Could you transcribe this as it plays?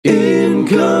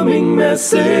Incoming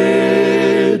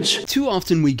message. Too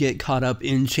often we get caught up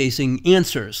in chasing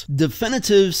answers,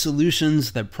 definitive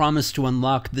solutions that promise to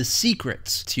unlock the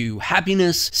secrets to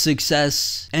happiness,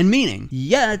 success, and meaning.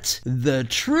 Yet, the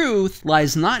truth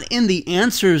lies not in the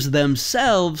answers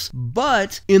themselves,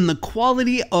 but in the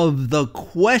quality of the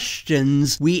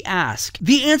questions we ask.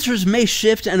 The answers may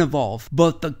shift and evolve,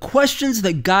 but the questions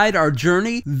that guide our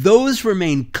journey, those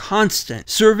remain constant,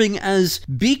 serving as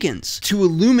beacons to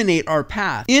illuminate our path.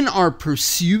 In our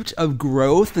pursuit of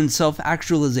growth and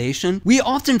self-actualization, we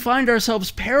often find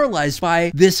ourselves paralyzed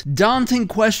by this daunting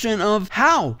question of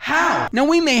how? How? Now,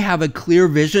 we may have a clear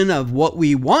vision of what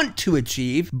we want to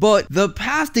achieve, but the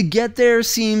path to get there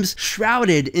seems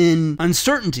shrouded in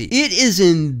uncertainty. It is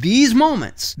in these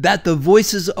moments that the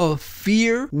voices of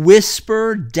fear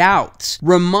whisper doubts,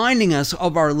 reminding us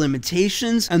of our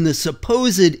limitations and the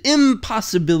supposed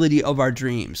impossibility of our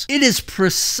dreams. It is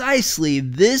precisely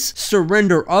this surrender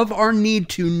of our need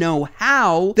to know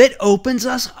how that opens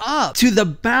us up to the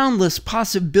boundless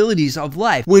possibilities of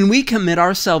life. When we commit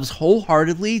ourselves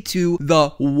wholeheartedly to the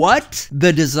what,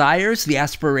 the desires, the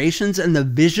aspirations, and the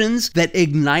visions that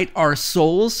ignite our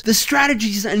souls, the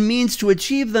strategies and means to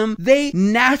achieve them, they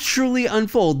naturally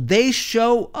unfold. They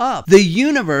show up. The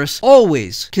universe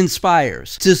always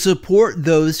conspires to support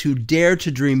those who dare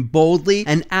to dream boldly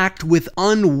and act with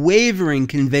unwavering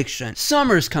conviction.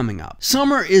 Summer's coming up.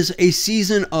 Summer is a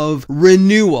season of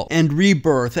renewal and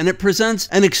rebirth, and it presents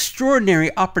an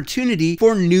extraordinary opportunity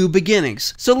for new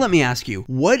beginnings. So let me ask you,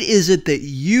 what is it that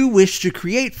you wish to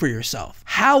create for yourself?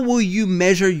 How will you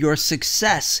measure your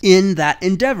success in that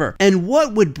endeavor? And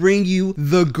what would bring you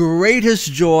the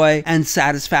greatest joy and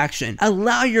satisfaction?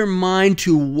 Allow your mind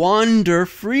to wander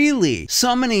freely,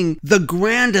 summoning the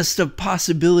grandest of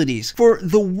possibilities. For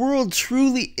the world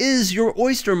truly is your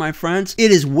oyster, my friends.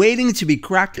 It is waiting to be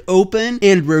cracked open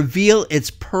and reveal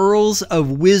its pearls of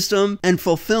wisdom and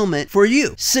fulfillment for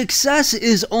you. Success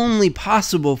is only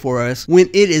possible for us when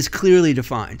it is clearly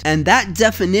defined. And that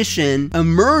definition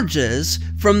emerges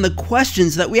from the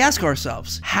questions that we ask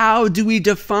ourselves. How do we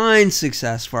define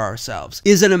success for ourselves?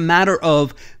 Is it a matter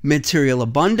of material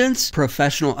abundance,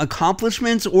 professional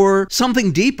accomplishments, or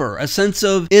something deeper, a sense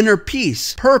of inner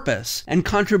peace, purpose, and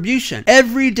contribution?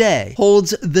 Every day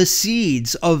holds the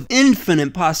seeds of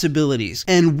infinite possibilities,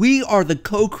 and we are the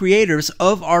co-creators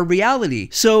of our reality.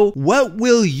 So what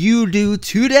will you do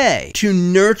today to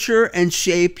nurture and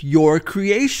shape your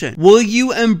creation? Will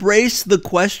you embrace the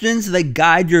questions that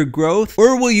guide your growth,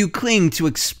 or will you cling to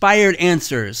expired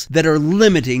answers that are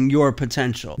limiting your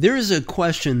potential? There is a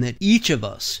question that each of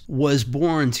us was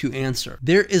born to answer.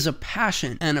 There is a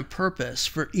passion and a purpose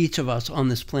for each of us on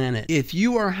this planet. If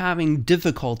you are having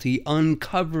difficulty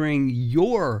uncovering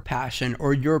your passion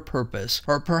or your purpose,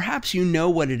 or perhaps you know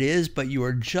what it is, but you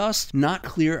are just not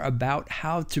clear about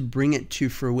how to bring it to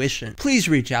fruition, please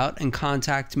reach out and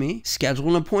contact me. Schedule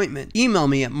an appointment. Email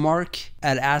me at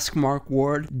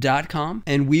mark@askmarkward.com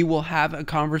and we will have a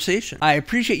conversation. I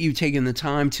appreciate you taking the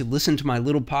time to listen to my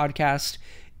little podcast.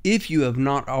 If you have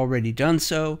not already done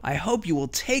so, I hope you will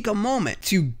take a moment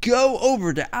to go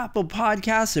over to Apple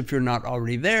Podcasts if you're not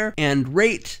already there and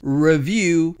rate,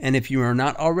 review, and if you are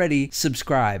not already,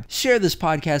 subscribe. Share this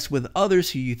podcast with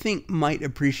others who you think might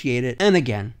appreciate it. And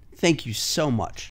again, thank you so much.